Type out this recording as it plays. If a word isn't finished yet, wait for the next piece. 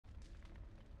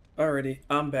Alrighty,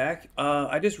 I'm back.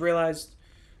 I just realized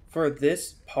for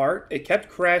this part, it kept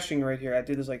crashing right here. I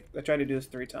tried to do this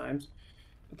 3 times.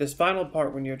 But this final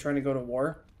part, when you're trying to go to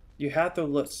war, you have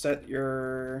to set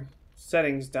your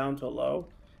settings down to low.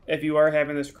 If you are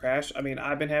having this crash, I mean,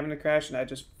 I've been having a crash, and I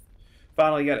just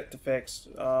finally got it to fix.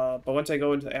 But once I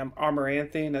go into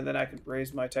Amaranthine, and then I can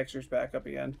raise my textures back up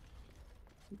again.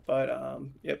 But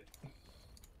yep.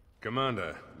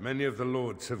 Commander, many of the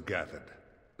lords have gathered.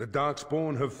 The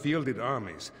Darkspawn have fielded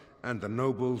armies, and the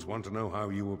nobles want to know how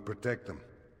you will protect them.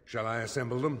 Shall I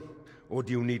assemble them, or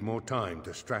do you need more time to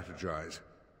strategize?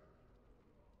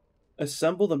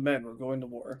 Assemble the men. We're going to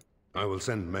war. I will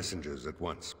send messengers at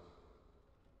once.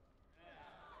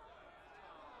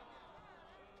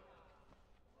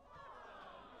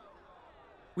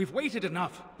 We've waited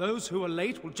enough. Those who are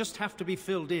late will just have to be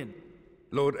filled in.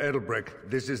 Lord Edelbrecht,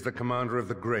 this is the commander of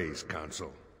the Greys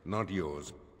Council, not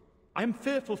yours. I am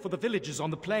fearful for the villagers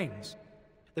on the plains.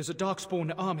 There's a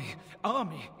Darkspawn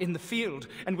army in the field,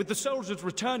 and with the soldiers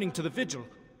returning to the vigil.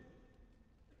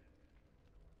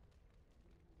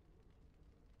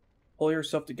 Pull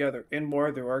yourself together. In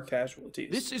war, there are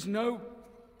casualties. This is no...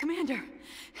 Commander!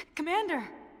 Commander!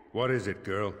 What is it,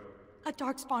 girl? A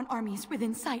Darkspawn army is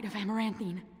within sight of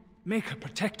Amaranthine. Make her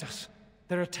protect us.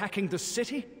 They're attacking the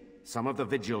city? Some of the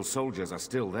Vigil soldiers are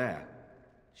still there.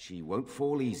 She won't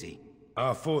fall easy.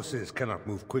 Our forces cannot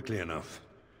move quickly enough,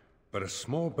 but a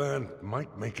small band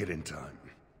might make it in time.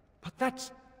 But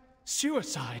that's...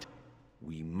 suicide.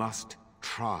 We must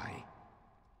try.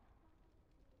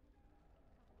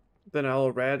 Then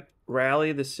I'll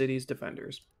rally the city's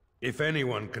defenders. If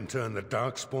anyone can turn the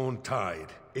Darkspawn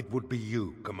tide, it would be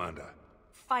you, Commander.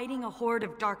 Fighting a horde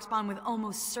of Darkspawn with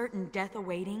almost certain death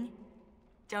awaiting?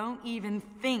 Don't even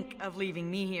think of leaving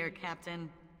me here, Captain.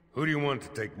 Who do you want to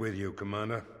take with you,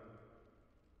 Commander?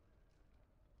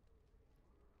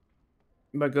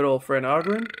 My good old friend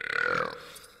Ogren?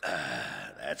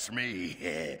 That's me.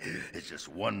 It's just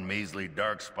one measly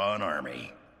Darkspawn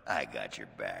army. I got your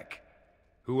back.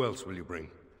 Who else will you bring?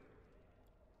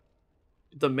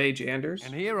 The Mage Anders?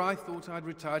 And here I thought I'd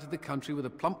retire to the country with a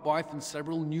plump wife and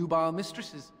several nubile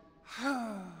mistresses.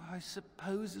 I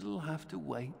suppose it'll have to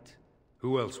wait.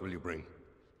 Who else will you bring?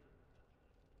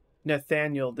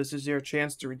 Nathaniel, this is your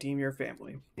chance to redeem your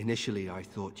family. Initially, I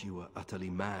thought you were utterly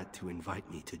mad to invite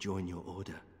me to join your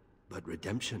order. But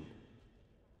redemption...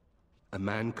 a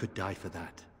man could die for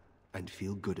that, and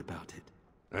feel good about it.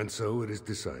 And so it is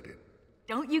decided.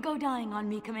 Don't you go dying on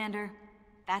me, Commander.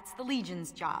 That's the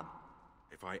Legion's job.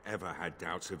 If I ever had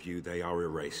doubts of you, they are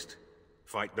erased.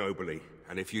 Fight nobly,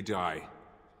 and if you die,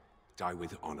 die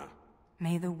with honor.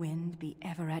 May the wind be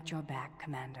ever at your back,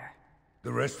 Commander.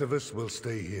 The rest of us will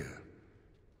stay here.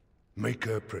 Make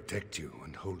her protect you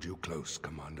and hold you close,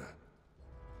 Commander.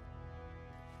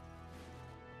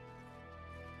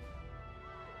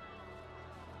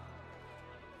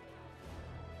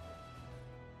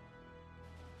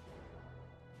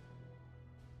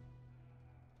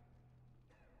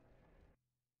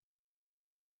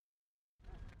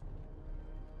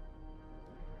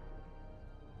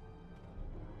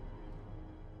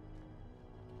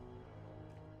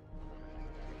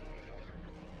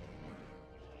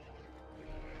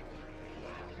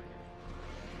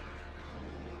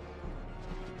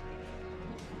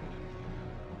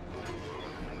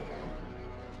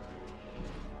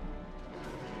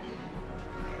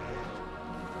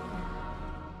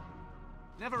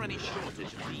 Never any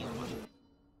shortage of these ones.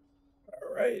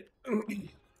 Alright.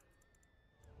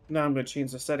 Now I'm going to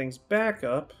change the settings back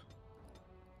up.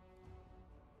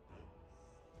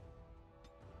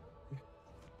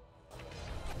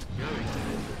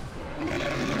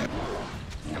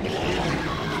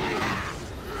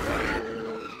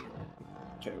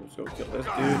 Okay, let's go kill this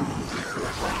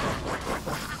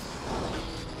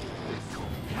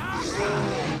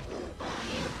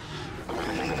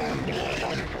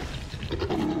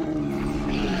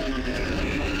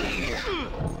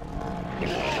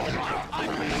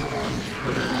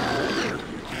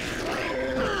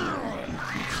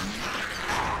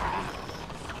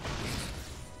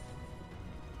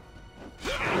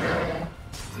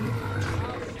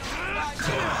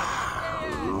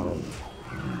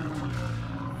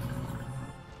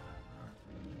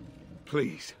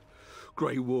Please,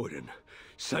 Grey Warden,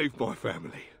 save my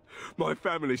family. My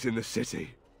family's in the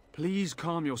city. Please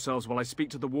calm yourselves while I speak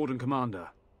to the Warden Commander.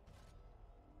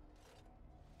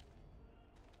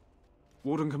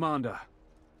 Warden Commander.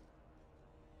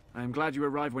 I am glad you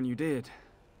arrived when you did,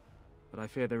 but I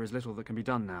fear there is little that can be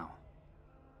done now.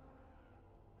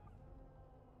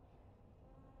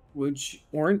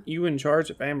 Weren't you in charge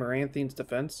of Amaranthine's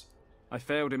defense? I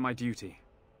failed in my duty.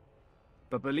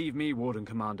 But believe me, Warden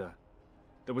Commander,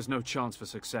 there was no chance for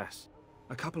success.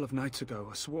 A couple of nights ago,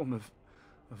 a swarm of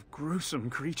gruesome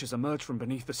creatures emerged from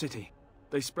beneath the city.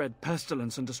 They spread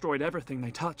pestilence and destroyed everything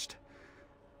they touched.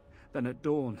 Then at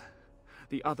dawn,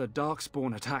 the other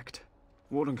Darkspawn attacked.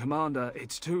 Warden Commander,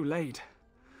 it's too late.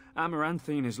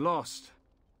 Amaranthine is lost.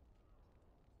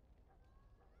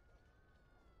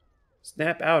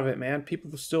 Snap out of it, man.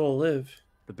 People will still live.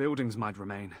 The buildings might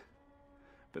remain,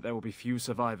 but there will be few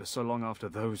survivors so long after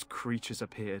those creatures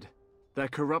appeared. Their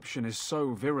corruption is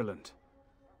so virulent.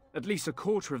 At least a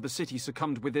quarter of the city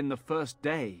succumbed within the first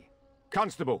day.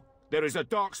 Constable, there is a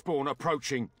Darkspawn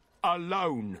approaching,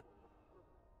 alone.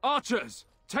 Archers,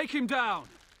 take him down!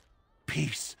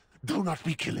 Peace. Do not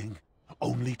be killing.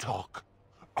 Only talk.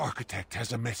 Architect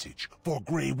has a message for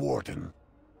Grey Warden.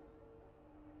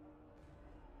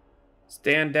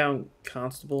 Stand down,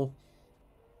 Constable.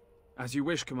 As you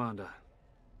wish, Commander.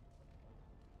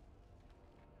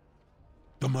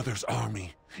 The Mother's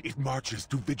army. It marches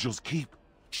to Vigil's Keep.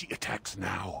 She attacks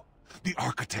now. The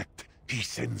Architect, he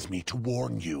sends me to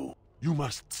warn you. You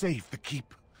must save the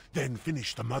Keep, then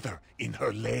finish the Mother in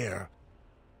her lair.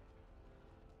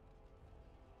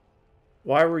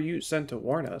 Why were you sent to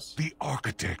warn us? The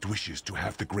Architect wishes to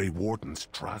have the Grey Warden's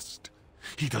trust.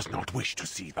 He does not wish to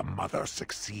see the Mother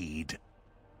succeed.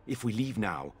 If we leave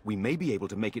now, we may be able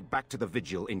to make it back to the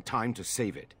Vigil in time to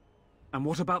save it. And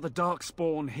what about the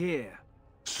Darkspawn here?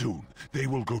 Soon, they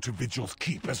will go to Vigil's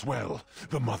Keep as well.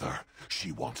 The Mother,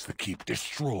 she wants the Keep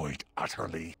destroyed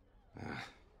utterly.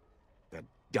 The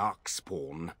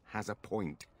Darkspawn has a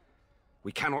point.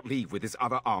 We cannot leave with this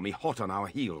other army hot on our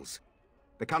heels.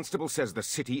 The Constable says the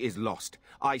city is lost.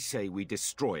 I say we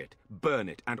destroy it, burn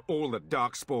it, and all the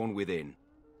Darkspawn within.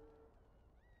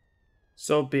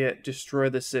 So be it. Destroy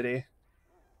the city.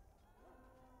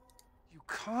 You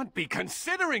can't be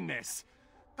considering this!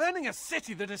 Burning a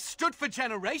city that has stood for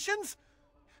generations?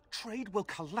 Trade will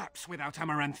collapse without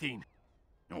Amaranthine.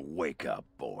 Oh, wake up,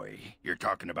 boy. You're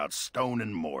talking about stone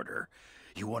and mortar.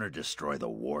 You want to destroy the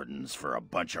Wardens for a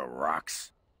bunch of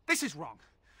rocks? This is wrong.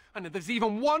 And if there's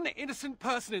even one innocent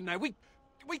person in there, we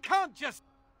can't just...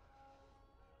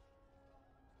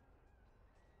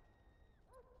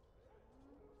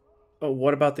 Oh,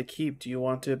 what about the Keep? Do you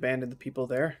want to abandon the people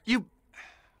there? You're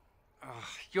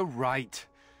right.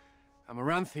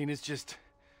 Amaranthine is just...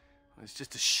 it's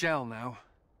just a shell now.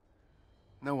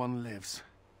 No one lives.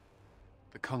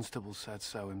 The Constable said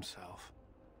so himself.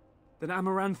 Then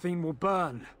Amaranthine will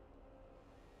burn.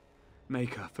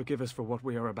 Maker, forgive us for what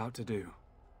we are about to do.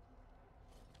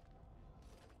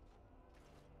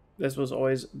 This was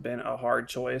always been a hard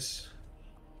choice.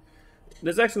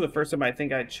 This is actually the first time I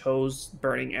think I chose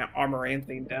burning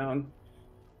Amaranthine down.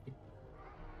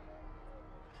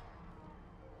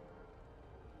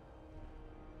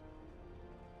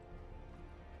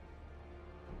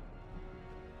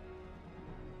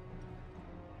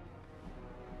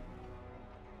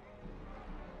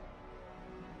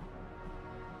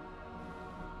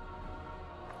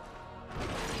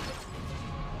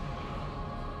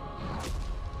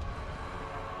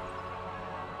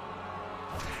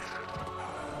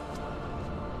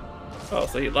 Oh,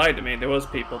 so he lied to me. There was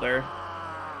people there.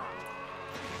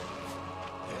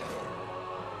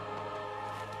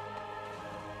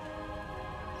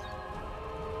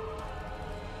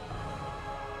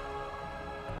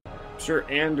 I'm sure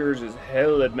Anders is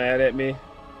hella mad at me.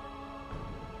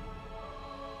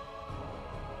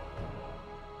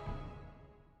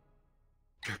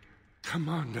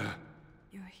 Commander.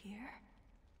 You're here?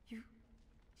 You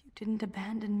didn't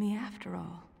abandon me after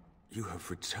all. You have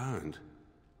returned.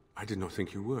 I did not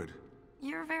think you would.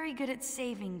 You're very good at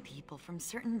saving people from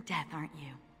certain death, aren't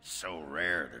you? So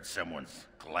rare that someone's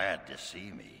glad to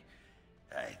see me.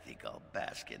 I think I'll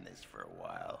bask in this for a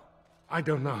while. I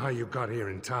don't know how you got here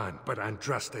in time, but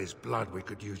Andraste's blood we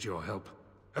could use your help.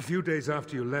 A few days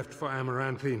after you left for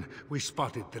Amaranthine, we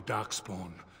spotted the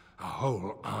Darkspawn. A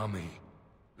whole army.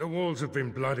 The walls have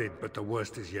been bloodied, but the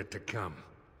worst is yet to come.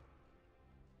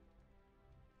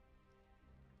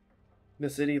 The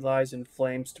city lies in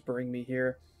flames to bring me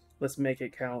here. Let's make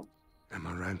it count.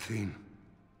 Amaranthine.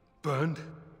 Burned?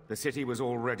 The city was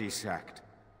already sacked.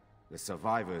 The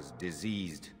survivors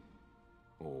diseased.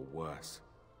 Or worse.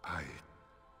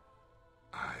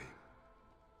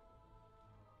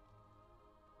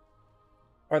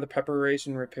 Are the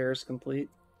preparation repairs complete?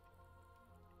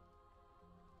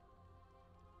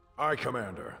 Aye,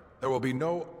 Commander. There will be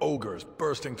no ogres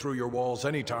bursting through your walls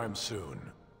anytime soon.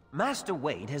 Master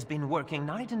Wade has been working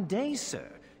night and day, sir.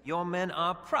 Your men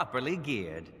are properly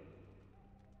geared.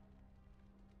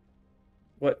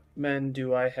 What men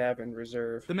do I have in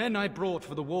reserve? The men I brought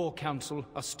for the War Council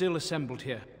are still assembled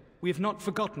here. We have not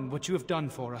forgotten what you have done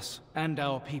for us, and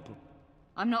our people.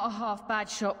 I'm not a half-bad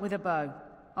shot with a bow.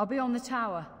 I'll be on the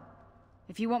tower.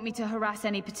 If you want me to harass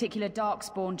any particular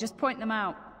Darkspawn, just point them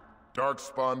out.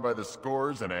 Darkspawn by the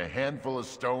scores and a handful of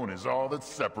stone is all that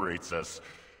separates us.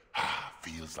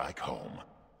 Feels like home.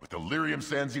 With the lyrium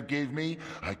sands you gave me,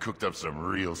 I cooked up some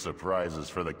real surprises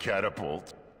for the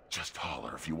catapult. Just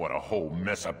holler if you want a whole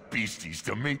mess of beasties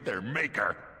to meet their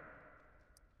maker.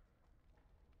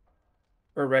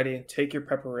 We're ready. Take your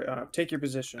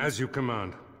position. As you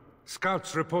command.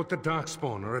 Scouts report the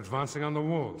Darkspawn are advancing on the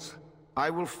walls. I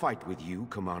will fight with you,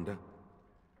 Commander.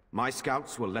 My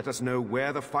scouts will let us know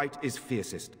where the fight is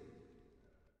fiercest.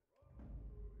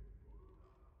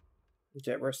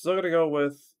 Okay, we're still gonna go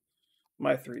with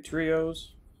my 3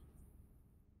 trios.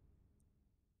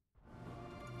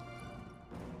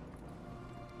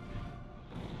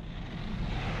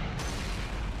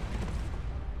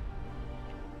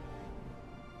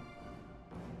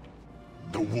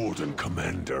 The Warden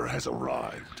Commander has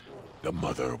arrived. The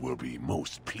Mother will be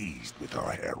most pleased with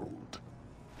our herald.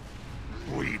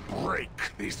 We break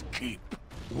this keep.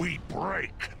 We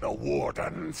break the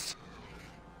Wardens.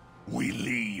 We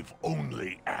leave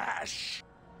only ash.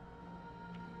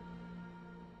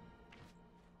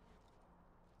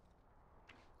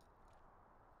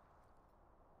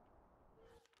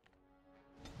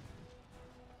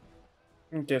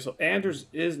 Okay, so Anders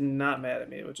is not mad at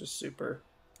me, which is super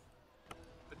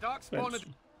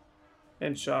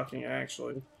and shocking,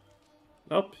 actually.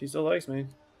 Nope, he still likes me.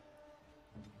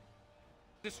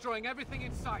 Destroying everything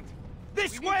in sight.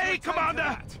 This way,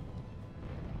 Commander!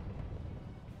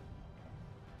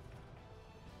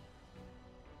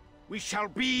 We shall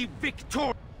be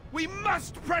victorious. We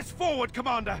must press forward,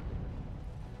 Commander!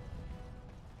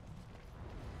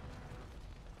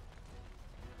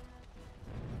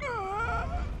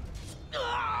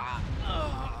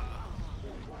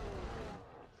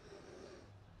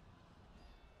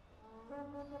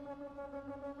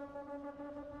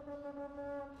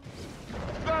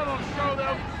 That'll show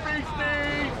them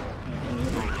beasties!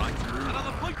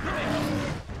 Another point for me!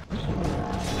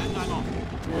 And I'm off.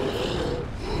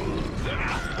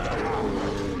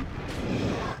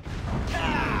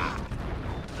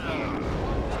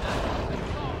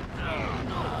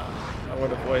 I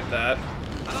would avoid that.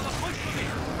 Another point for me!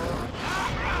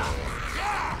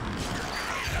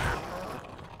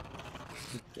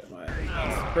 Get my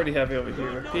pretty heavy over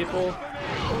here with people.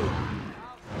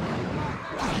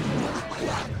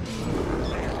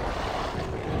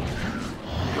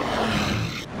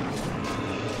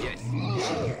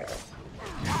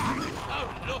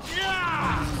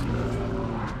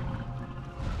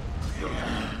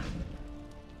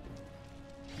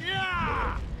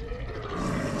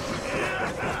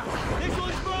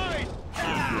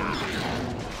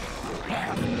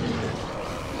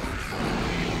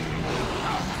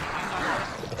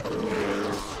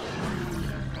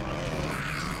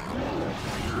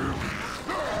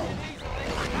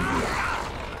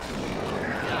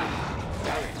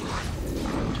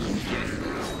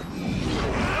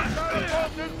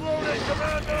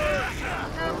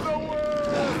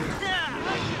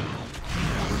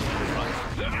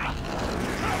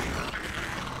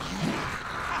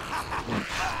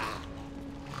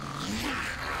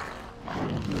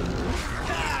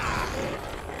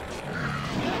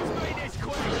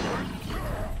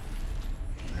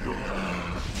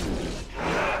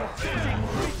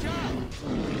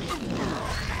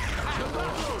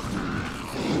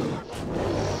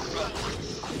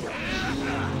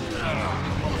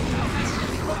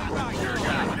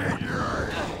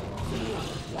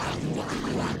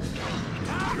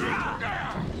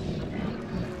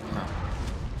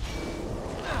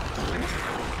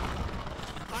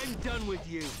 I'm done with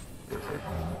you.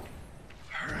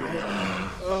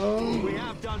 We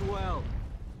have done well.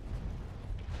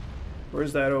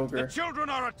 Where's that ogre? The children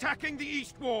are attacking the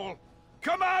east wall.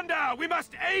 Commander, we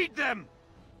must aid them.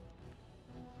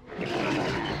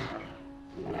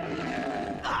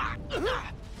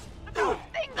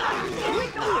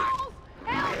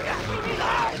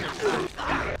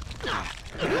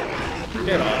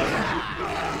 Get off.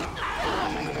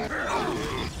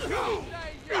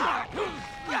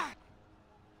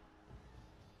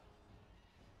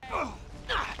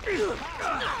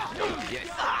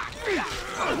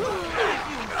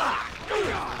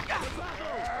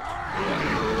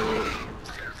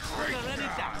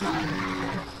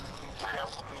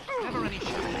 Never any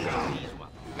shortage of these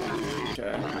ones.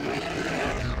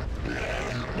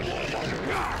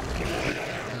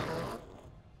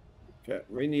 Okay,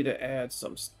 we need to add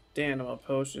some animal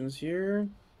potions here.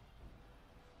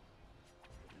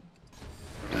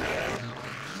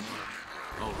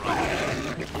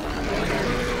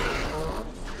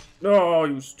 No,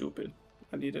 you stupid.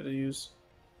 I needed to use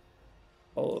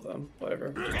all of them.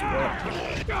 Whatever. Just do that.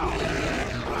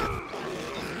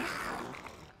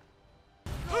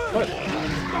 What?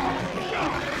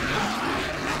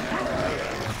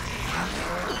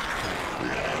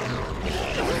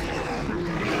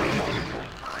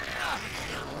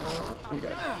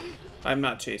 Okay. I'm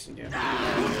not chasing you.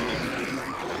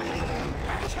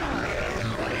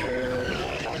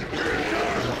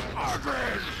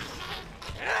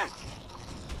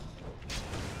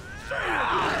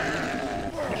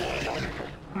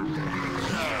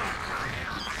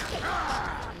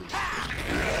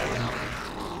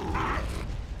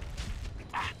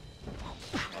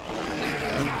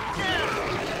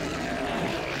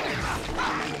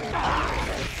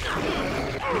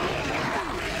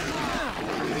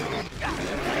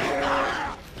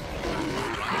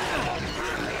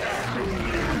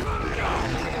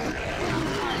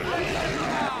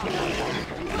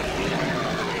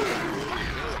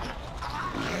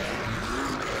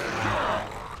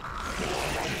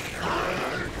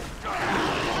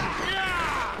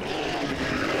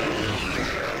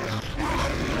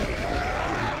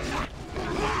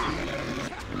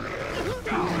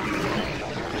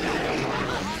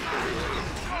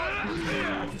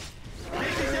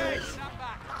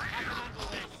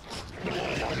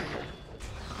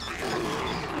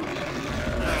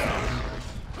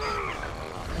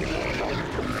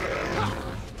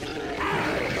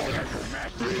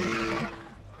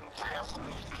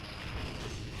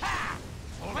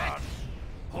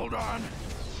 Hold on.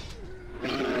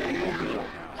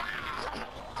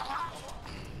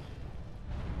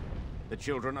 The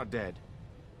children are dead.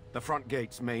 The front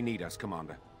gates may need us,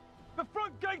 Commander. The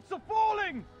front gates are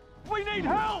falling! We need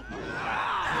help!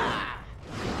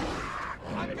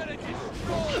 I'm gonna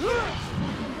destroy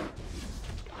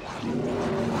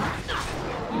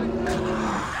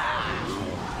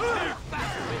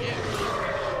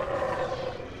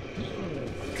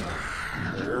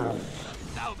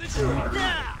Now this is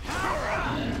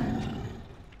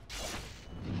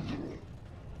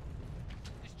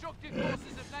destructive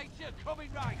forces of nature coming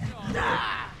right on.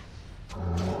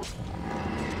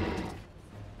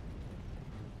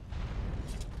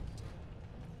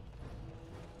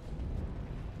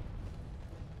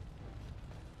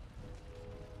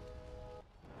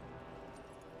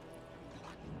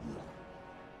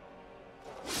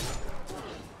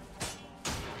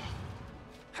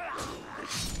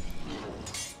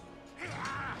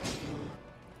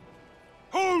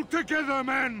 Hold together,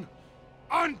 men!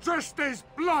 Undress this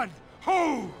blood!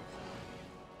 Hold!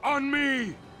 On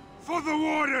me! For the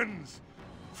Wardens!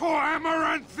 For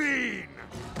Amaranthine!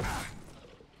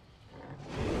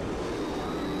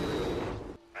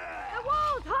 The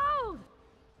walls hold!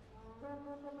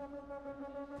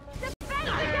 Defend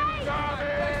the gate!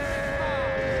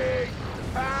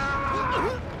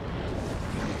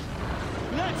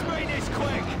 Let's make this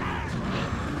quick!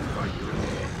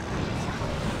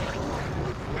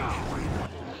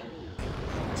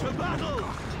 To battle!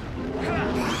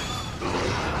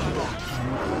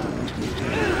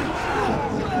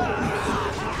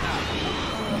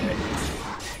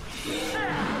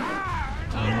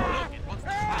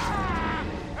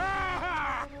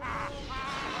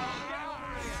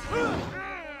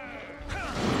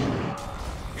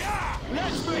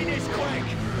 Let's make this quick!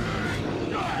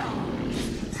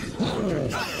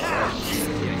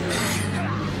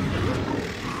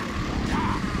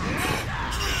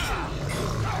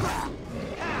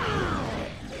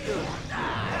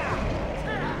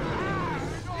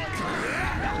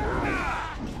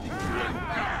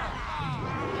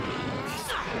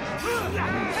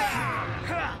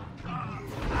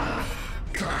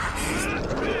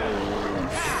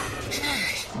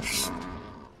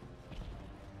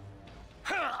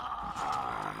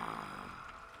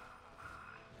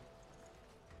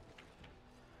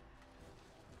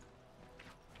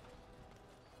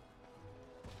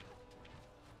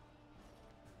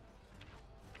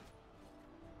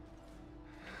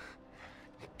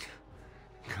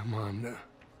 Commander.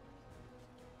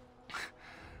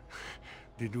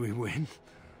 Did we win?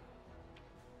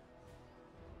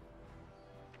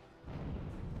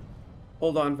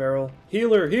 Hold on, Varel.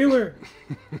 Healer, healer!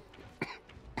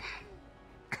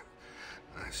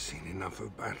 I've seen enough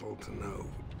of battle to know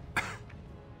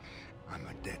I'm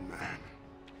a dead man.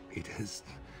 It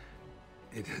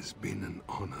has been an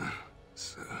honor,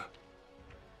 sir.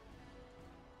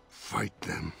 Fight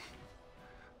them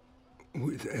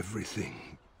with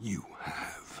everything you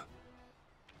have.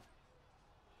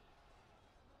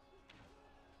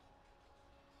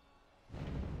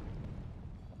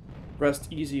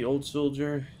 Rest easy, old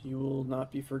soldier. You will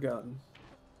not be forgotten.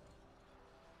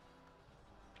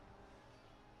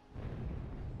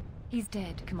 He's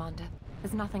dead, Commander.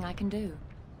 There's nothing I can do.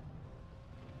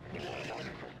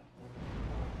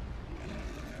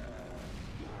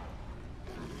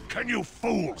 Can you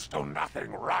fools do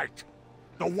nothing right?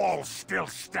 The walls still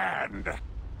stand.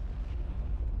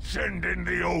 Send in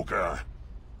the ogre,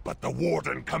 but the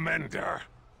warden commander,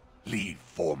 leave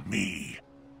for me.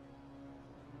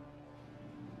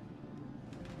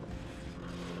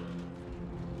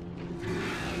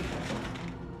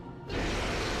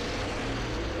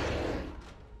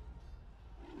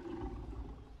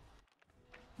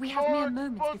 We have mere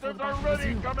moments before the battle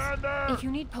resumes. If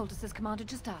you need poultices, Commander,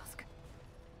 just ask.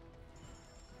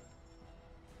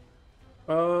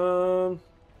 No,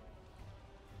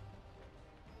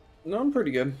 I'm pretty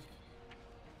good.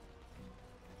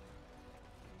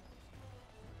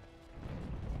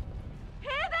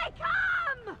 Here they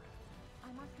come! I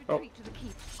must retreat to the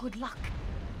keep. Good luck.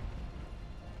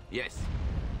 Yes.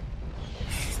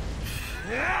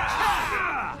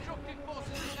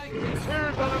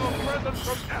 Here's a little present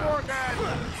from Morgan!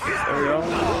 There we go.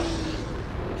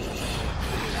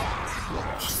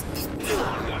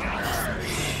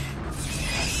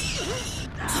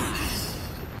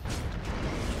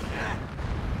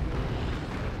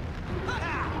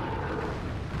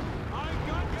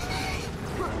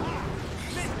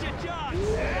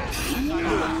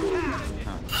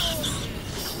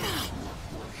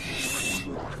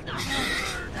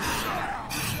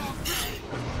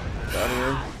 Out of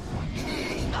here.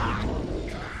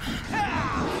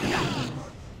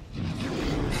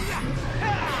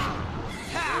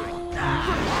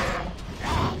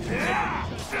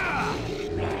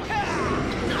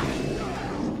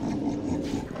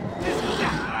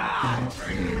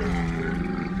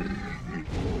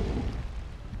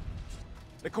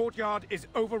 The courtyard is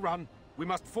overrun. We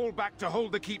must fall back to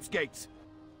hold the keep's gates.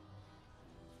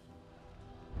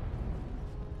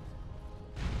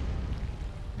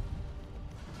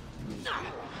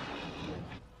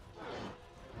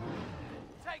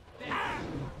 Take that!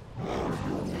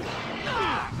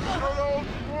 Good old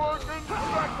Morgan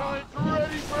Speckline's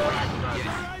ready for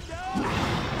action!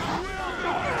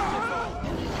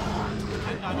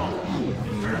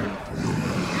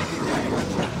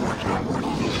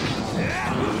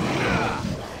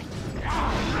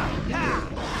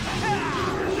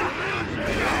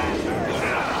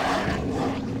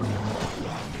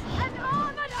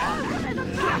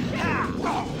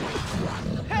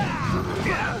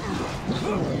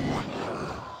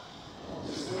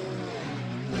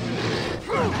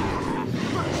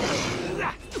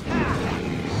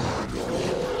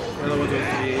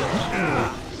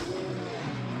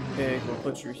 Okay, we'll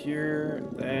put you here,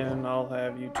 then I'll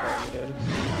have you targeted.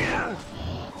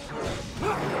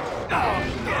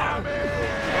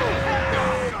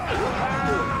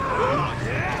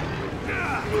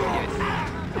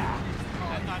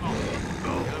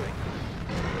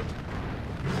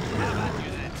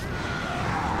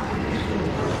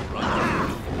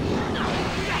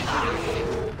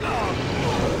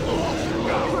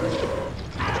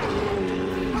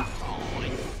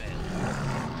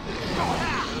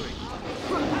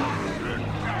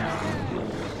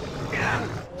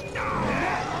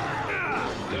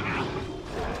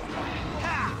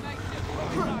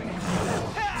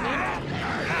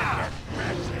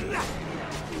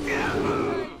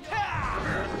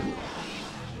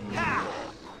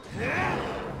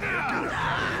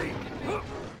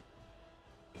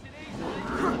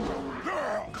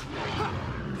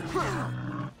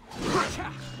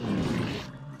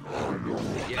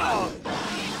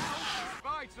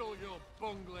 Despite all your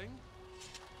bungling.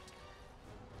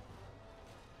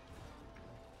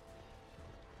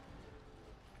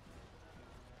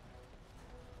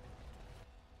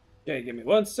 Okay, give me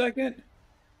 1 second.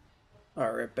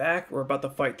 Alright, we're back. We're about to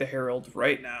fight the Herald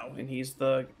right now, and he's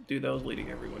the dude that was leading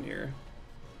everyone here.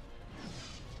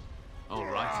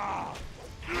 Alright.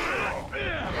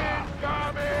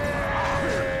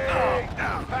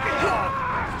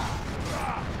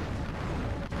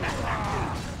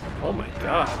 Oh my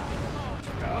god.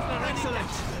 Excellent.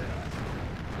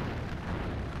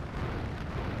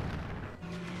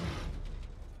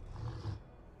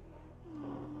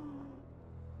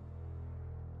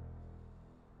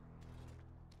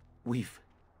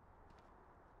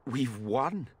 We've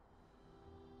won.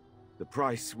 The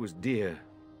price was dear,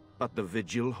 but the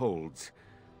vigil holds.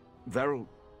 Veril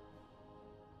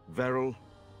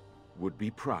would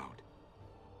be proud.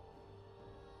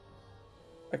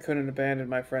 I couldn't abandon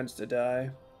my friends to die.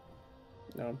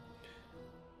 No.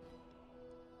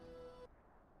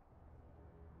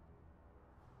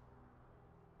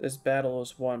 This battle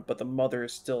is won, but the mother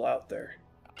is still out there.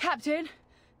 Captain!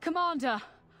 Commander!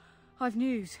 I've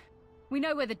news. We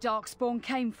know where the Darkspawn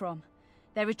came from.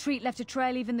 Their retreat left a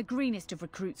trail even the greenest of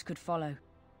recruits could follow.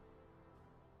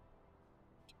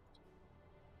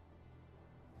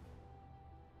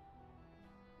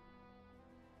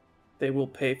 They will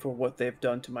pay for what they've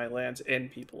done to my lands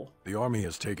and people. The army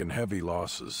has taken heavy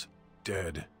losses.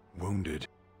 Dead, wounded.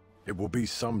 It will be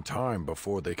some time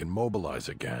before they can mobilize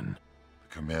again.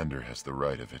 The commander has the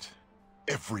right of it.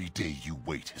 Every day you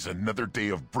wait is another day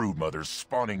of broodmothers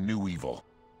spawning new evil.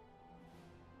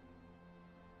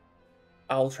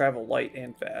 I'll travel light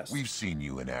and fast. We've seen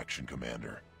you in action,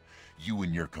 Commander. You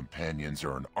and your companions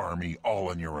are an army all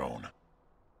on your own.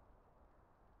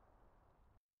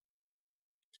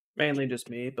 Mainly just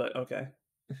me, but okay.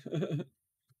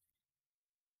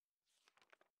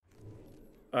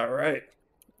 Alright.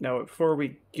 Now, before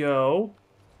we go,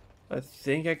 I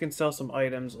think I can sell some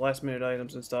items, last minute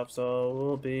items and stuff, so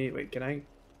we'll be... Wait, can I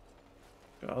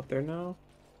go out there now?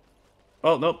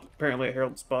 Oh, nope. Apparently a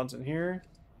herald spawns in here.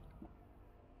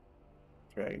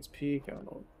 Dragon's Peak, I don't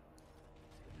know.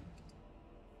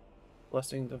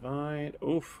 Blessing Divine.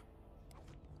 Oof.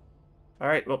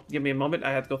 Alright, well, give me a moment.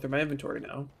 I have to go through my inventory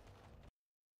now.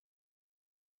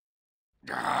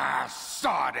 Ah,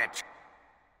 sod it!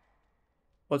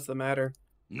 What's the matter?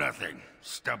 Nothing.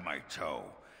 Stubbed my toe.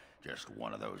 Just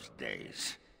one of those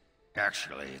days.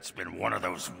 Actually, it's been one of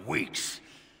those weeks.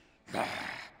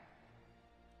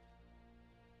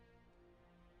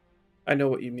 I know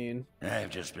what you mean. I've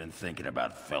just been thinking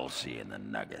about Felsi and the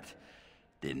Nugget.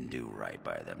 Didn't do right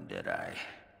by them, did I?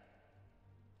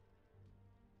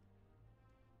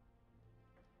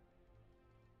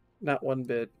 Not one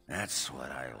bit. That's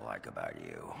what I like about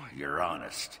you. You're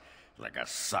honest, like a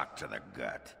sock to the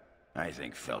gut. I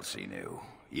think Felsi knew,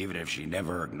 even if she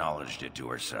never acknowledged it to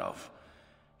herself.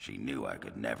 She knew I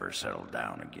could never settle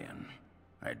down again.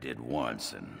 I did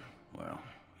once, and, well,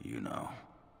 you know.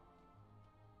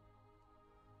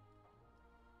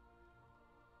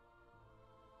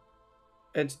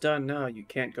 It's done now. You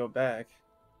can't go back.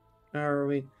 Are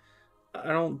we? I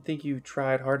don't think you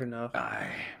tried hard enough.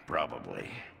 Probably.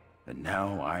 And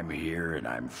now I'm here and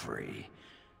I'm free.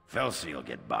 Felsi'll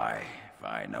get by if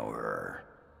I know her.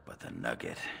 But the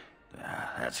Nugget,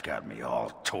 that's got me all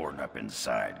torn up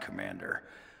inside, Commander.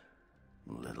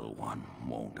 Little one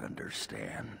won't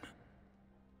understand.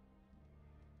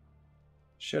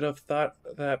 Should have thought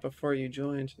that before you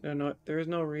joined. No, there is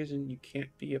no reason you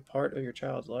can't be a part of your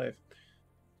child's life.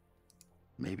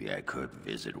 Maybe I could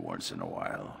visit once in a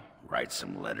while, write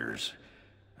some letters.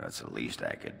 That's the least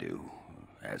I could do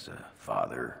as a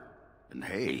father. And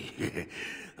hey,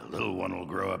 the little one will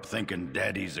grow up thinking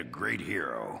Daddy's a great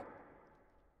hero.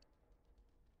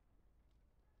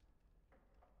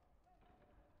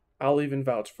 I'll even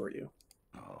vouch for you.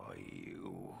 Oh,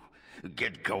 you.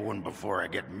 Get going before I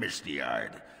get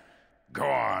misty-eyed. Go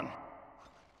on.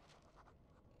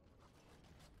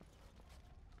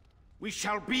 We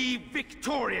shall be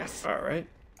victorious! Alright.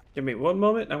 Give me one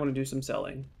moment. I want to do some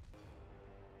selling.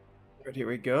 Alright, here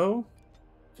we go.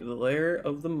 To the lair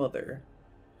of the mother.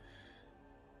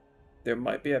 There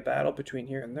might be a battle between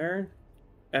here and there.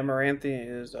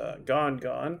 Amaranthi is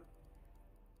gone.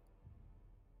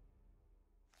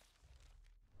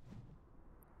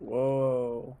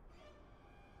 Whoa.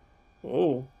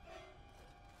 Whoa.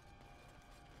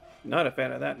 Not a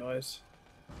fan of that noise.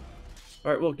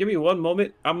 Alright, well, give me one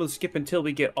moment. I'm going to skip until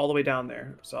we get all the way down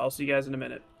there. So I'll see you guys in a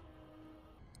minute.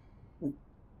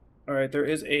 Alright, there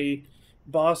is a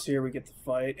boss here we get to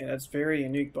fight, and it's a very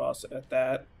unique boss at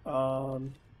that. I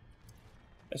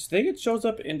think it shows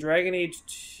up in Dragon Age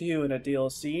 2 in a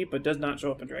DLC, but does not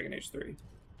show up in Dragon Age 3.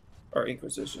 Or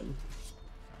Inquisition.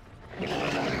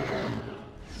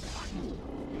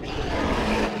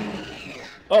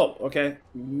 Oh, okay.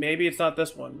 Maybe it's not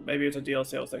this one. Maybe it's a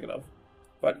DLC I was thinking of.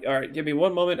 But, alright, give me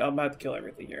one moment. I'm about to kill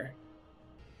everything here.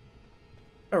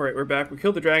 Alright, we're back. We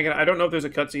killed the dragon. I don't know if there's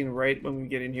a cutscene right when we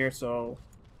get in here, so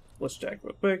let's check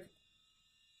real quick.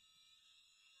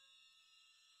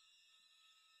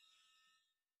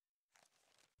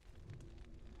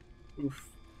 Oof.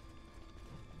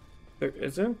 There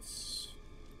isn't.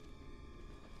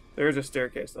 There's a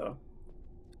staircase, though.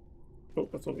 Oh,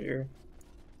 what's over here?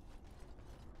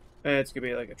 It's gonna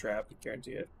be like a trap.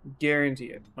 Guarantee it. Guarantee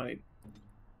it. Money.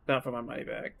 Not for my money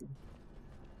back.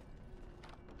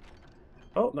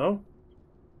 Oh, no.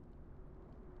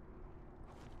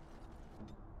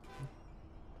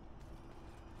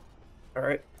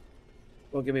 Alright.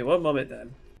 Well, give me one moment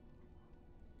then.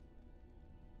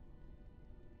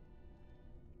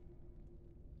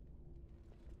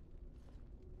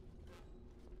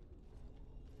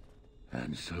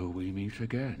 And so we meet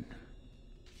again.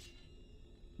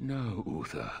 No,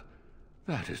 Uther.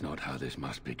 That is not how this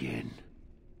must begin.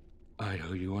 I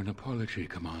owe you an apology,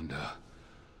 Commander.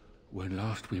 When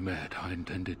last we met, I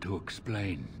intended to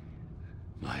explain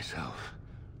myself.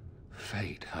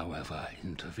 Fate, however,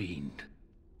 intervened.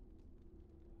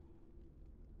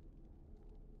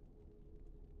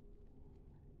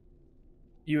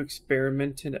 You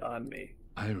experimented on me.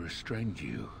 I restrained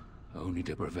you, only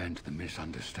to prevent the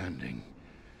misunderstanding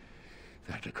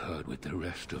that occurred with the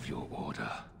rest of your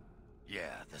order.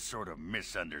 Yeah, the sort of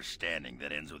misunderstanding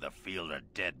that ends with a field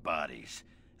of dead bodies.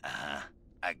 Uh-huh.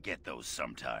 I get those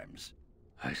sometimes.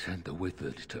 I sent the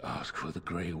Withered to ask for the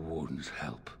Grey Warden's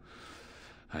help.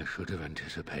 I should have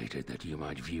anticipated that you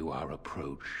might view our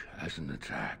approach as an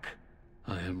attack.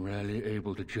 I am rarely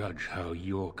able to judge how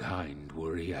your kind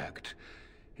will react.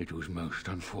 It was most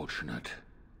unfortunate.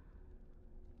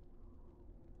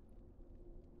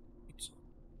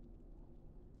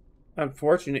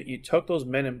 Unfortunate you took those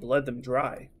men and bled them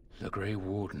dry. The Grey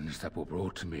Wardens that were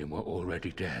brought to me were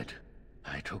already dead.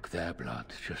 I took their blood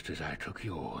just as I took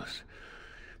yours,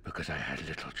 because I had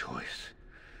little choice.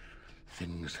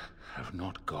 Things have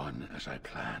not gone as I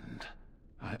planned.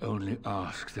 I only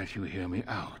ask that you hear me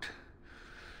out.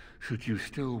 Should you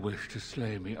still wish to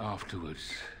slay me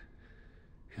afterwards,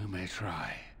 you may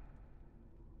try.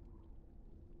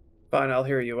 Fine, I'll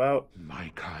hear you out.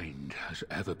 My kind has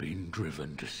ever been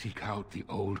driven to seek out the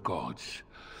old gods.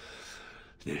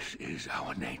 This is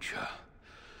our nature.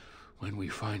 When we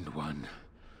find one,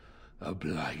 a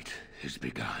blight is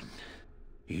begun.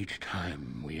 Each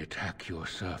time we attack your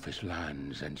surface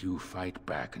lands and you fight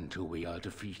back until we are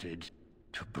defeated.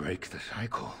 To break the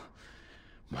cycle,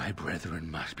 my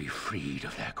brethren must be freed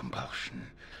of their compulsion.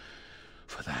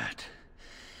 For that,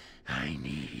 I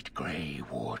need Grey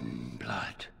Warden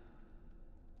blood.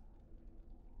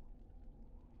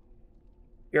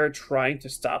 You're trying to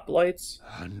stop blights?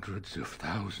 Hundreds of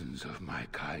thousands of my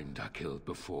kind are killed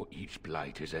before each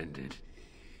blight is ended.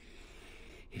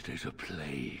 It is a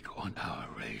plague on our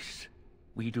race.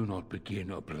 We do not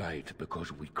begin a blight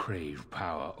because we crave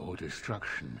power or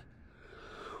destruction.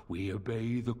 We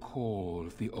obey the call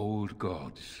of the old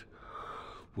gods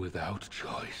without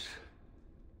choice.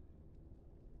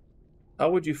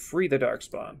 How would you free the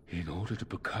Darkspawn? In order to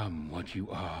become what you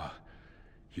are,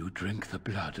 you drink the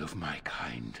blood of my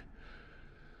kind.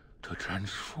 To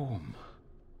transform.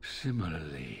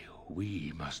 Similarly,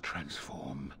 we must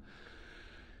transform.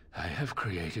 I have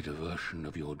created a version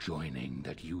of your joining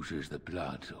that uses the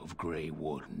blood of Grey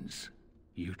Wardens.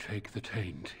 You take the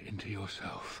taint into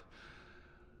yourself.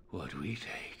 What we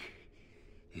take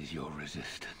is your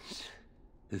resistance.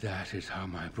 That is how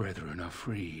my brethren are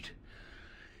freed.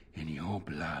 In your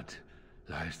blood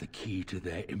lies the key to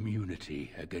their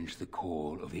immunity against the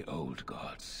call of the old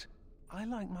gods. I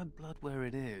like my blood where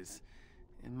it is,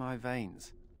 in my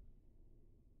veins.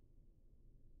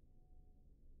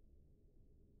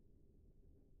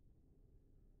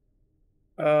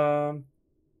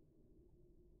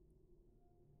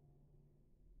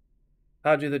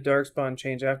 How do the Darkspawn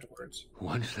change afterwards?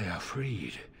 Once they are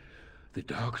freed, the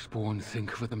Darkspawn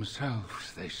think for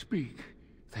themselves. They speak,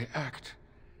 they act.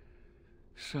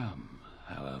 Some,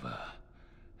 however,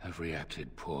 have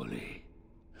reacted poorly.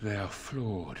 They are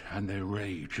flawed and they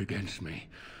rage against me.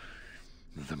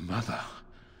 The Mother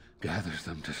gathers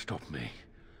them to stop me,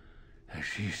 as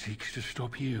she seeks to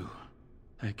stop you.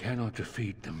 I cannot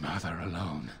defeat the Mother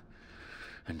alone,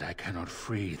 and I cannot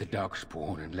free the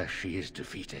Darkspawn unless she is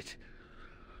defeated.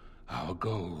 Our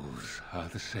goals are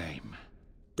the same.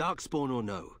 Darkspawn or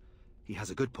no, he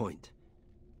has a good point.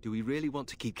 Do we really want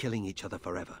to keep killing each other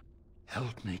forever?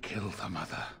 Help me kill the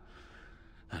Mother,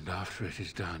 and after it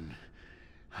is done,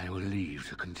 I will leave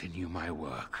to continue my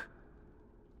work.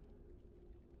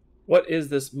 What is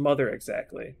this Mother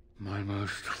exactly? My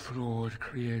most flawed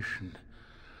creation.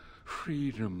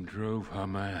 Freedom drove her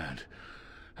mad,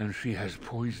 and she has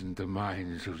poisoned the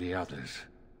minds of the others.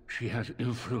 She has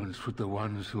influence with the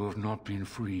ones who have not been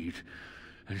freed,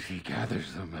 and she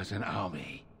gathers them as an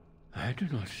army. I do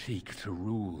not seek to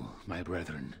rule, my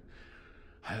brethren.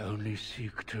 I only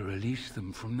seek to release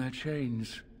them from their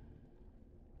chains.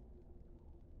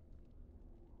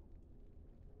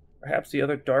 Perhaps the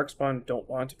other Darkspawn don't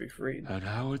want to be freed. And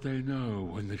how would they know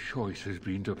when the choice has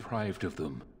been deprived of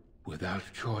them? Without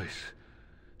choice,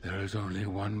 there is only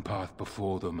one path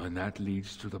before them, and that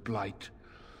leads to the Blight.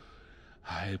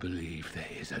 I believe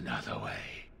there is another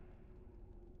way.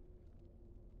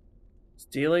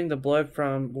 Stealing the blood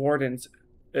from Wardens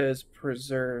is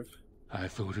preserve. I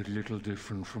thought it little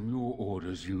different from your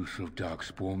order's use of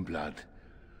Darkspawn blood.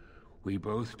 We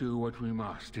both do what we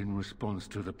must in response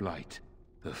to the Blight.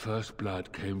 The first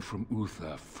blood came from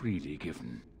Uther, freely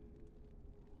given.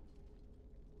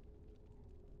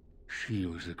 She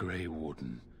was a Grey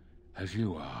Warden, as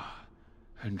you are,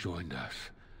 and joined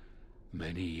us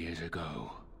many years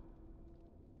ago.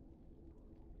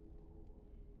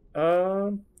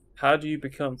 How do you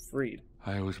become freed?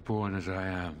 I was born as I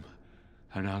am,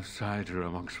 an outsider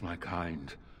amongst my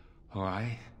kind.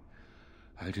 Why?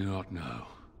 I do not know.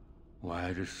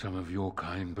 Why do some of your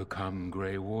kind become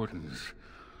Grey Wardens?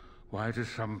 Why do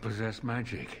some possess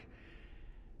magic?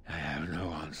 I have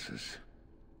no answers.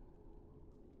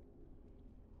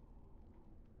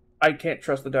 I can't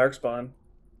trust the Darkspawn.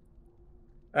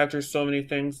 After so many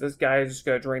things, this guy is just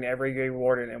gonna drain every Grey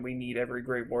Warden, and we need every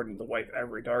Grey Warden to wipe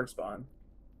every Darkspawn.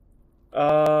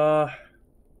 You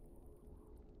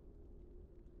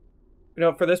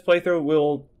know, for this playthrough,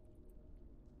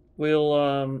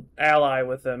 we'll ally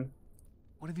with him.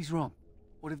 What if he's wrong?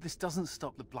 What if this doesn't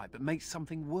stop the Blight, but makes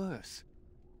something worse?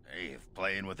 Hey, if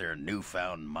playing with their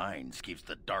newfound minds keeps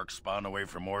the Darkspawn away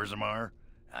from Orzammar,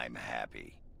 I'm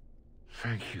happy.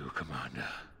 Thank you, Commander.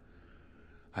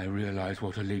 I realize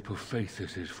what a leap of faith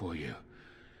this is for you.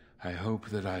 I hope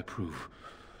that I prove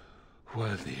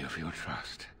worthy of your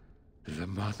trust. The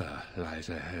Mother lies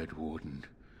ahead, Warden.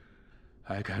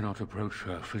 I cannot approach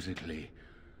her physically.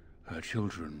 Her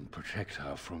children protect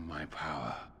her from my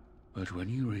power. But when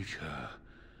you reach her,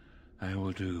 I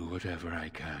will do whatever I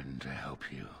can to help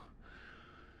you.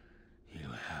 You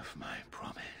have my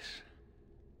promise.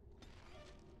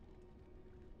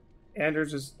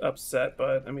 Anders is upset,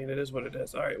 but I mean, it is what it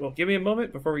is. Alright, well, give me a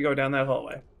moment before we go down that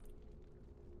hallway.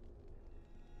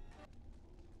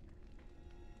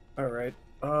 Alright,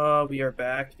 we are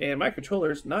back, and my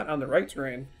controller's not on the right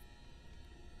screen.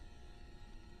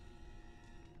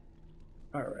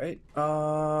 Alright,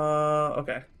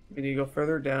 okay. We need to go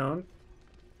further down.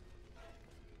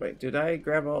 Wait, did I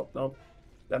grab all? Nope.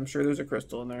 I'm sure there's a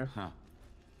crystal in there. Huh.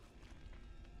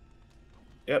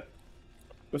 Yep.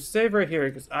 We'll save right here,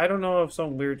 because I don't know if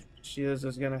some weird shit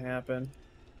is gonna happen.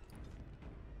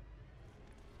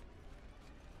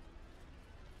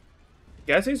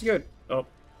 Guess he's good. Oh.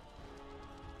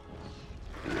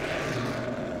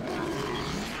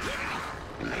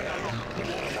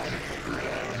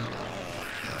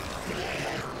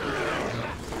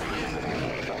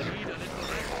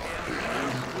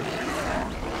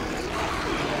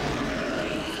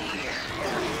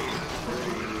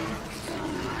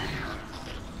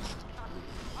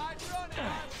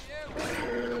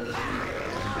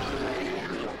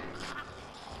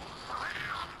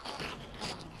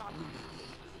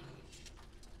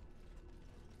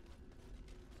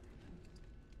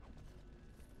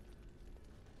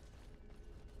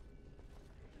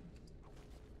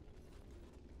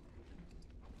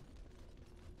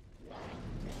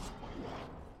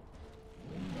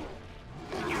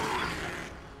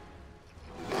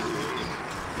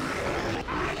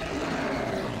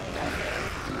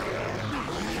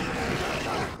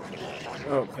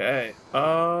 Okay.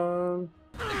 Oh,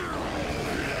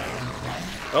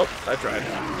 I tried.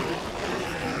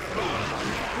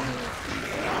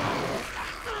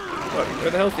 What? Where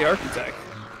the hell's the architect?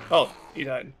 Oh, he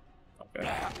died. Okay.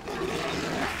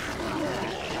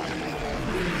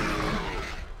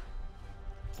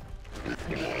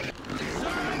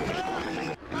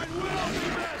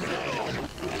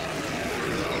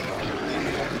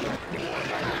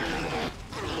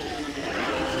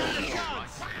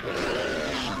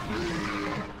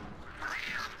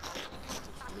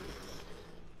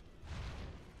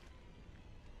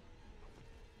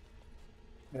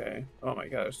 Okay. Oh my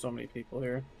god, there's so many people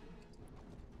here.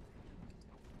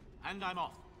 And I'm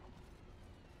off.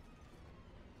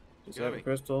 Does he have a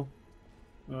crystal?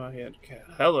 Oh, he had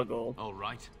hella gold. All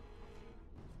right.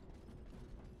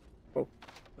 Oh.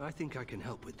 I think I can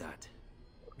help with that.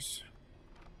 Of course.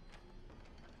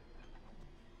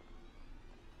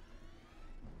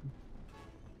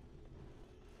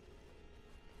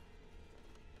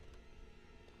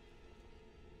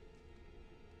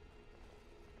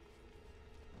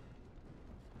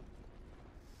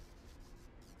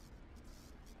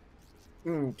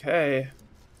 Okay.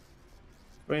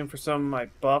 Waiting for some of my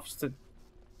buffs to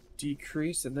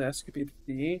decrease, and this could be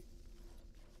the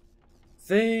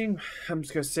thing. I'm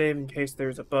just gonna save in case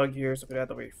there's a bug here, so we have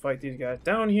to fight these guys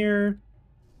down here.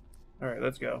 Alright,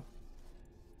 let's go.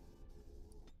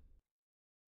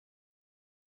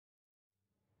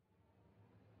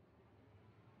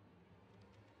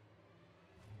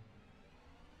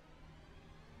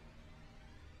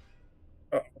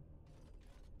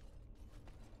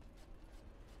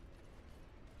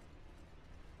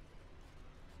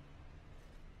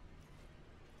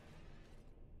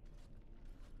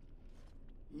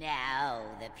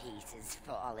 pieces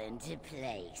fall into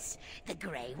place. The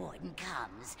Grey Warden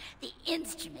comes, the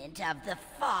instrument of the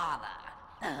Father.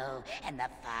 Oh, and the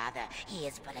Father, he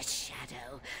is but a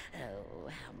shadow. Oh,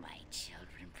 how my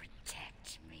children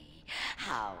protect me.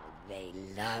 How they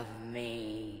love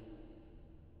me.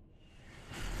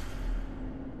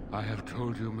 I have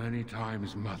told you many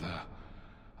times, Mother.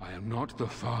 I am not the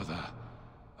Father.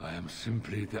 I am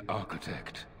simply the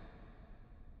Architect.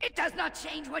 It does not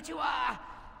change what you are.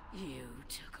 You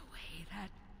took away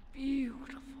that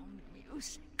beautiful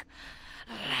music,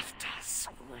 left us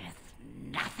with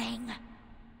nothing.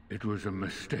 It was a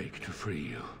mistake to free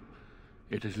you.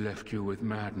 It has left you with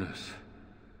madness.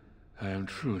 I am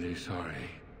truly sorry.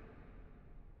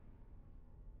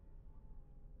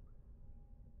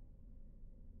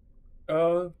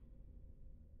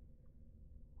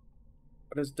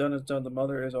 What is done is done. The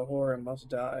mother is a whore and must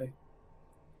die.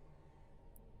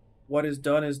 What is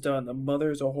done is done. The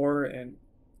mother is a whore and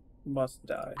must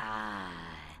die. Ah,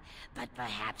 but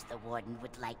perhaps the Warden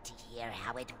would like to hear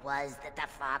how it was that the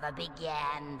Father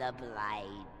began the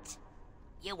Blight.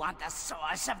 You want the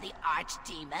source of the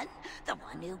Archdemon? The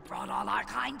one who brought all our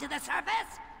kind to the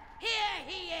surface? Here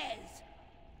he is!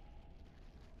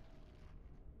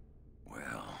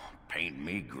 Well, paint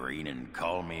me green and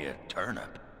call me a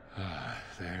turnip. Ah,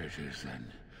 there it is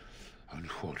then.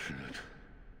 Unfortunate.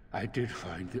 I did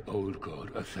find the old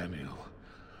god Athemiel,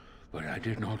 but I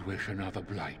did not wish another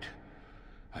blight.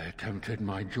 I attempted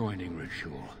my joining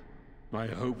ritual. My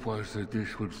hope was that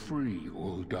this would free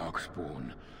all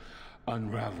Darkspawn,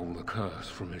 unravel the curse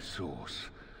from its source.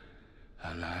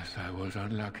 Alas, I was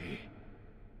unlucky.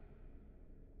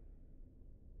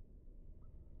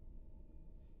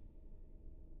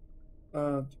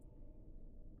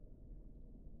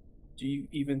 Do you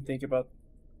even think about...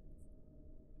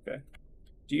 Okay.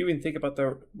 Do you even think about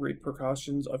the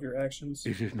repercussions of your actions?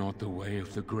 It is not the way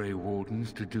of the Grey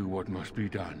Wardens to do what must be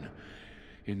done.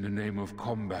 In the name of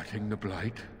combating the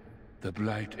Blight. The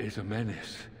Blight is a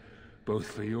menace, both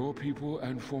for your people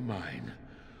and for mine.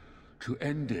 To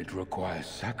end it requires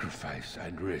sacrifice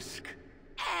and risk.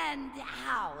 And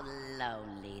how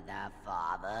lonely the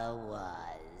Father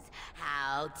was.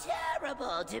 How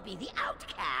terrible to be the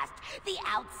outcast, the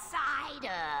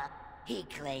outsider. He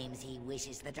claims he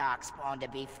wishes the Darkspawn to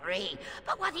be free,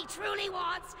 but what he truly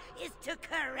wants is to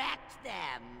correct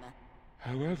them.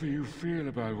 However you feel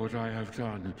about what I have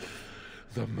done,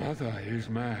 the Mother is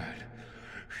mad.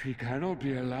 She cannot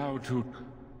be allowed to...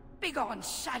 Begone,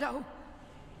 Shadow!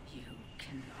 You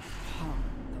cannot harm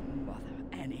the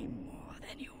Mother any more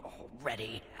than you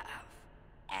already have.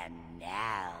 And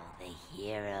now the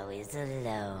hero is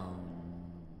alone.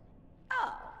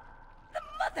 Oh, the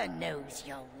Mother knows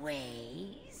your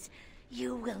ways.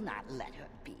 You will not let her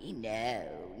be, no,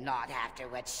 not after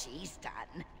what she's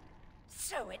done.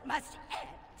 So it must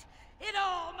end. It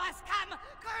all must come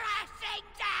crashing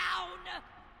down!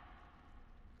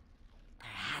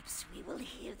 Perhaps we will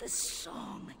hear the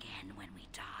song again when we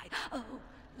die. Oh,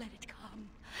 let it come.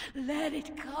 Let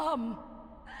it come.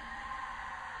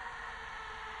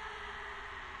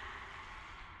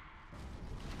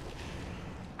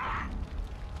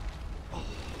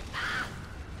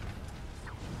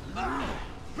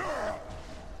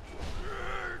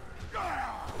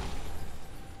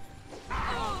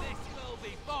 Oh, this will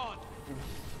be fun.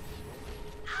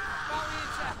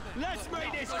 Let's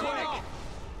make this quick.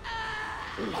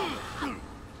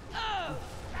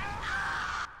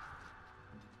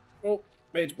 Oh,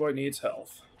 Mage Boy needs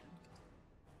health.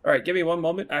 Alright, give me one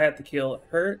moment. I have to kill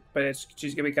her, but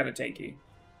she's gonna be kind of tanky.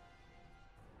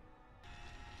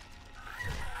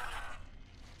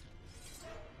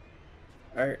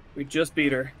 Alright, we just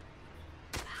beat her.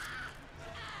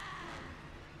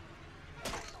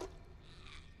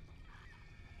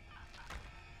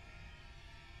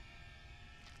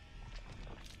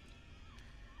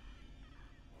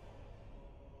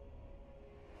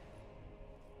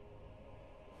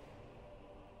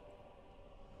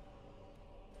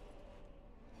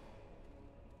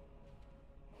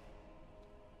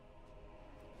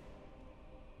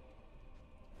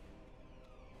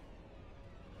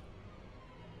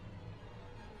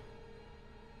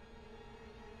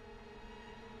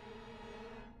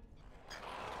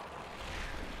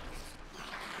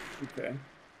 Okay.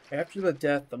 After the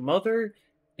death, the Mother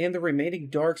and the remaining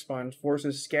Darkspawn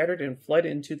forces scattered and fled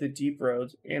into the deep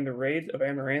roads, and the raids of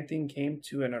Amaranthine came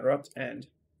to an abrupt end.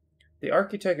 The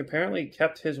Architect apparently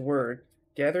kept his word,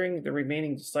 gathering the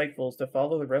remaining disciples to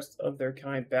follow the rest of their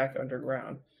kind back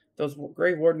underground. Those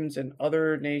Grey Wardens in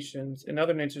other nations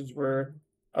were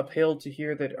upheld to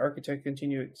hear that Architect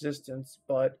continue existence,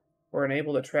 but were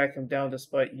unable to track him down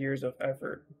despite years of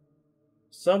effort.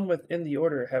 Some within the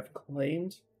Order have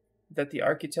claimed that the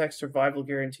Architect's survival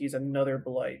guarantees another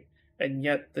blight, and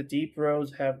yet the Deep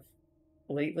Roads have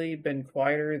lately been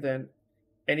quieter than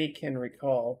any can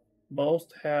recall.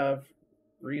 Most have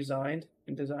resignedly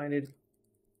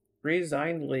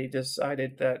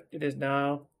decided that it is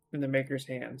now in the Maker's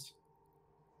hands.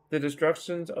 The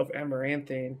destructions of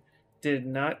Amaranthine did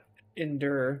not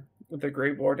endure the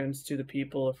Great Wardens to the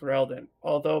people of Ferelden.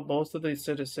 Although most of the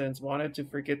citizens wanted to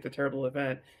forget the terrible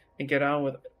event and get on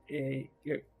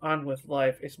with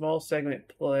life, a small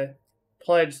segment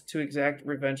pledged to exact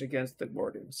revenge against the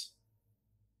Wardens.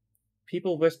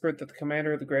 People whispered that the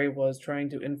commander of the Grey was trying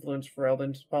to influence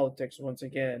Ferelden's politics once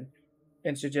again,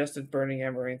 and suggested burning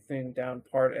Amaranthine down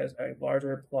part as a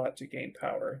larger plot to gain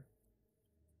power.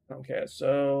 Okay,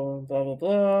 so blah blah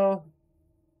blah.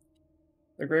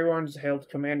 The Grey Wardens hailed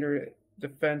Commander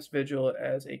Defense Vigil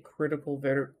as a critical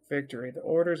victory. The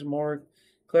Order's more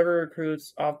clever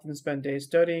recruits often spend days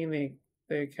studying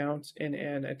the accounts in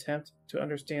an attempt to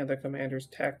understand the commander's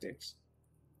tactics.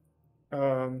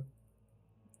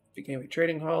 Became a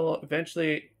trading hall.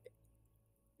 Eventually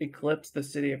eclipsed the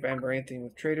city of Amaranthine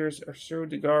with traders or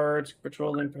served guards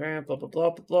patrolling blah blah blah blah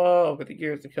blah over the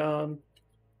years to come.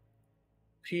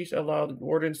 Peace allowed the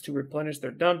Wardens to replenish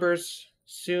their numbers.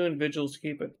 Soon, Vigils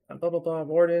keep it blah blah blah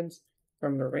Wardens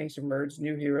from the ranks emerged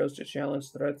new heroes to challenge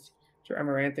threats to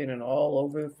Amaranthine and all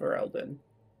over Ferelden.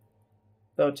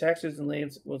 Though Taxes and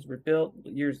Leaves was rebuilt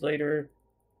years later,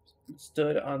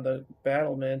 stood on the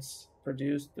battlements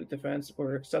produced, the defense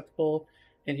were acceptable,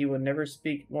 and he would never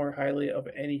speak more highly of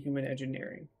any human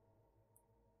engineering.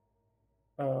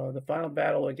 The final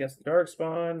battle against the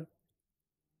Darkspawn.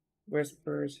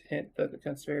 Whispers hint that the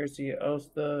conspiracy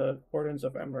of the Wardens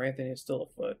of Amaranthine is still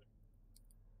afoot.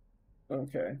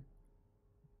 Okay.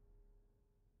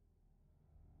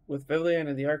 With Vivian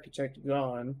and the Architect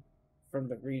gone from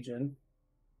the region,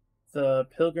 the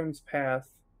Pilgrim's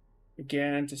Path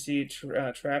began to see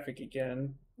traffic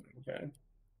again. Okay.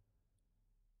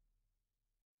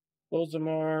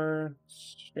 Bolzamar,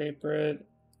 Shaprid,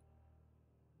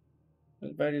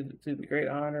 invited to the great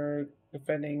honor,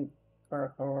 defending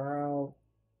Carl.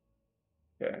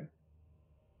 Okay.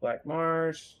 Black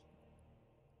Marsh.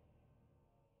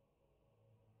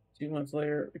 2 months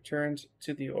later, returned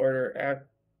to the Order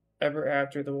ever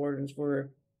after the Wardens were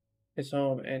his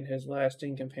home and his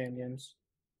lasting companions.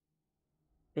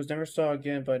 Was never saw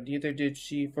again, but neither did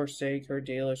she forsake her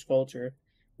Dalish culture,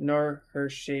 nor her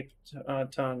shaped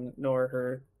tongue, nor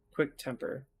her quick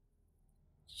temper.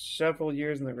 Several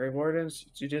years in the Grey Wardens,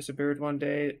 she disappeared one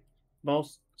day.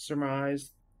 Most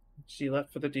surmised she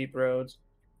left for the Deep Roads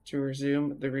to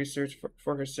resume the research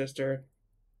for her sister.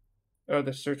 Oh,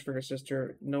 the search for her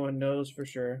sister. No one knows for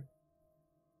sure.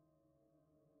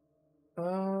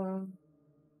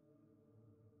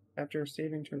 After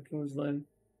saving Turkuzlin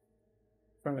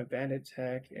from a bandit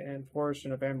attack and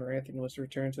portion of Amaranthine was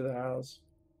returned to the house,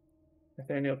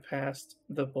 Nathaniel passed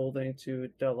the holding to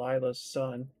Delilah's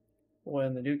son.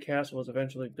 When the new castle was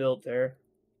eventually built there,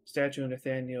 a statue of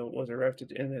Nathaniel was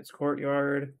erected in its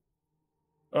courtyard.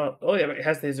 Oh yeah, but it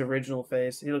has his original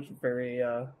face. He looks very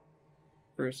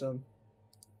gruesome.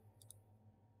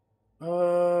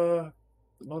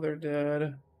 Mother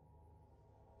dead.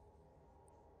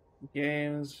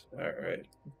 Games.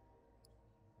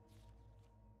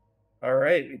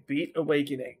 Alright, we beat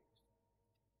Awakening.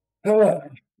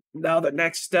 Now the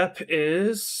next step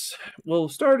is... We'll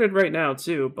start it right now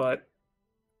too, but...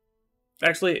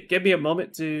 Actually, give me a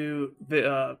moment to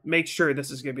make sure this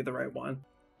is going to be the right one.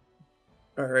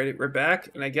 Alright, we're back,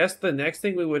 and I guess the next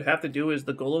thing we would have to do is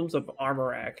the Golems of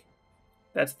Armorak.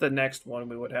 That's the next one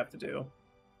we would have to do.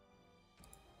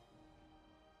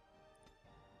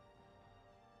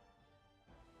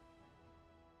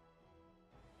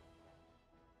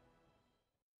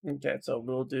 Okay, so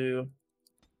we'll do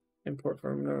import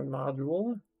from the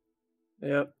module.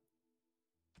 Yep.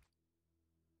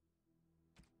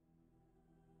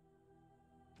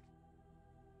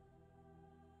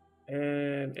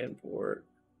 And import.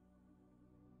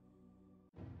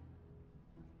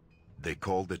 They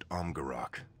called it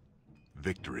Omgarok.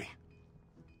 Victory.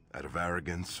 Out of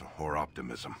arrogance or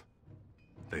optimism.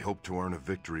 They hoped to earn a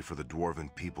victory for the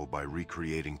Dwarven people by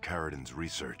recreating Caridin's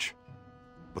research.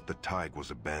 But the Tig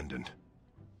was abandoned.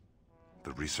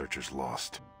 The researchers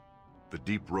lost. The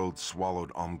Deep Road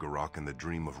swallowed Omgarok in the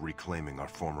dream of reclaiming our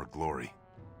former glory.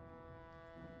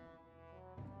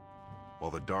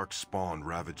 While the Dark Spawn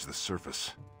ravaged the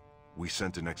surface, we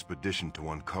sent an expedition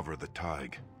to uncover the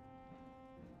Tig.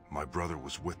 My brother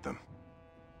was with them.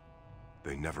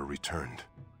 They never returned.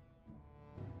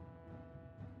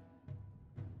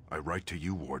 I write to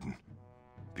you, Warden,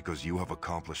 because you have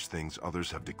accomplished things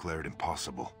others have declared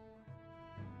impossible.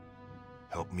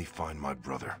 Help me find my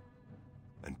brother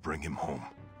and bring him home.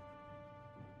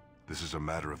 This is a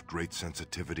matter of great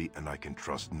sensitivity, and I can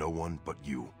trust no one but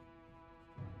you.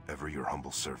 Ever your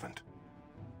humble servant,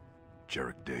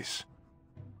 Jarek Dace.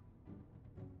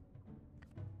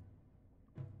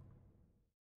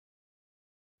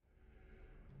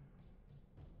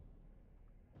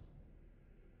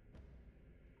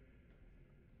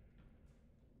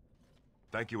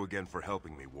 Thank you again for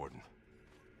helping me, Warden.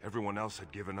 Everyone else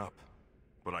had given up,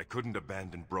 but I couldn't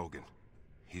abandon Brogan.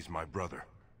 He's my brother.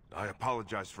 I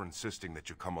apologize for insisting that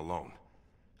you come alone.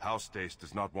 House Dace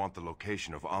does not want the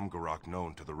location of Amgarak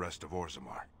known to the rest of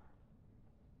Orzammar.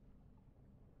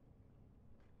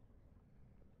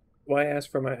 Why ask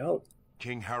for my help?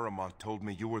 King Harrimont told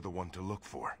me you were the one to look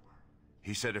for.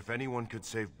 He said if anyone could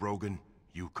save Brogan,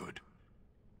 you could.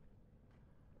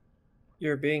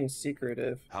 You're being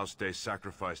secretive. House Dace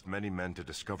sacrificed many men to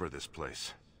discover this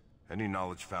place. Any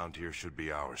knowledge found here should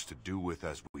be ours to do with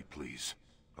as we please.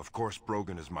 Of course,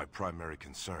 Brogan is my primary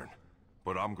concern,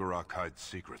 but Amgarak hides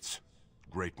secrets.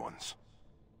 Great ones.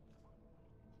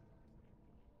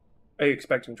 Are you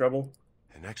expecting trouble?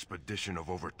 An expedition of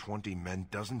over 20 men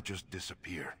doesn't just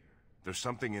disappear. There's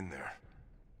something in there,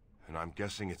 and I'm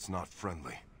guessing it's not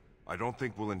friendly. I don't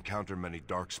think we'll encounter many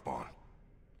Darkspawn.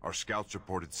 Our scouts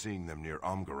reported seeing them near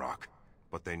Amgarak,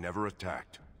 but they never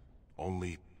attacked,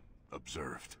 only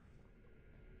observed.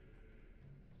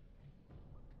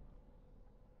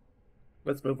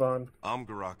 Let's move on.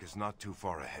 Amgarak is not too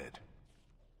far ahead.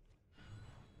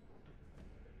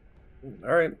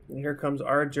 Alright, here comes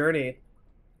our journey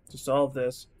to solve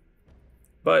this.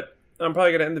 But I'm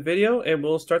probably going to end the video, and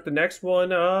we'll start the next one,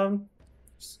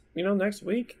 next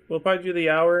week. We'll probably do the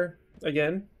hour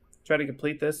again. Try to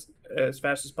complete this as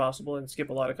fast as possible and skip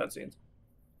a lot of cutscenes.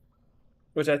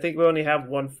 Which I think we only have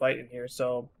one fight in here,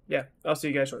 so yeah, I'll see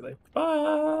you guys shortly.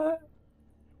 Bye!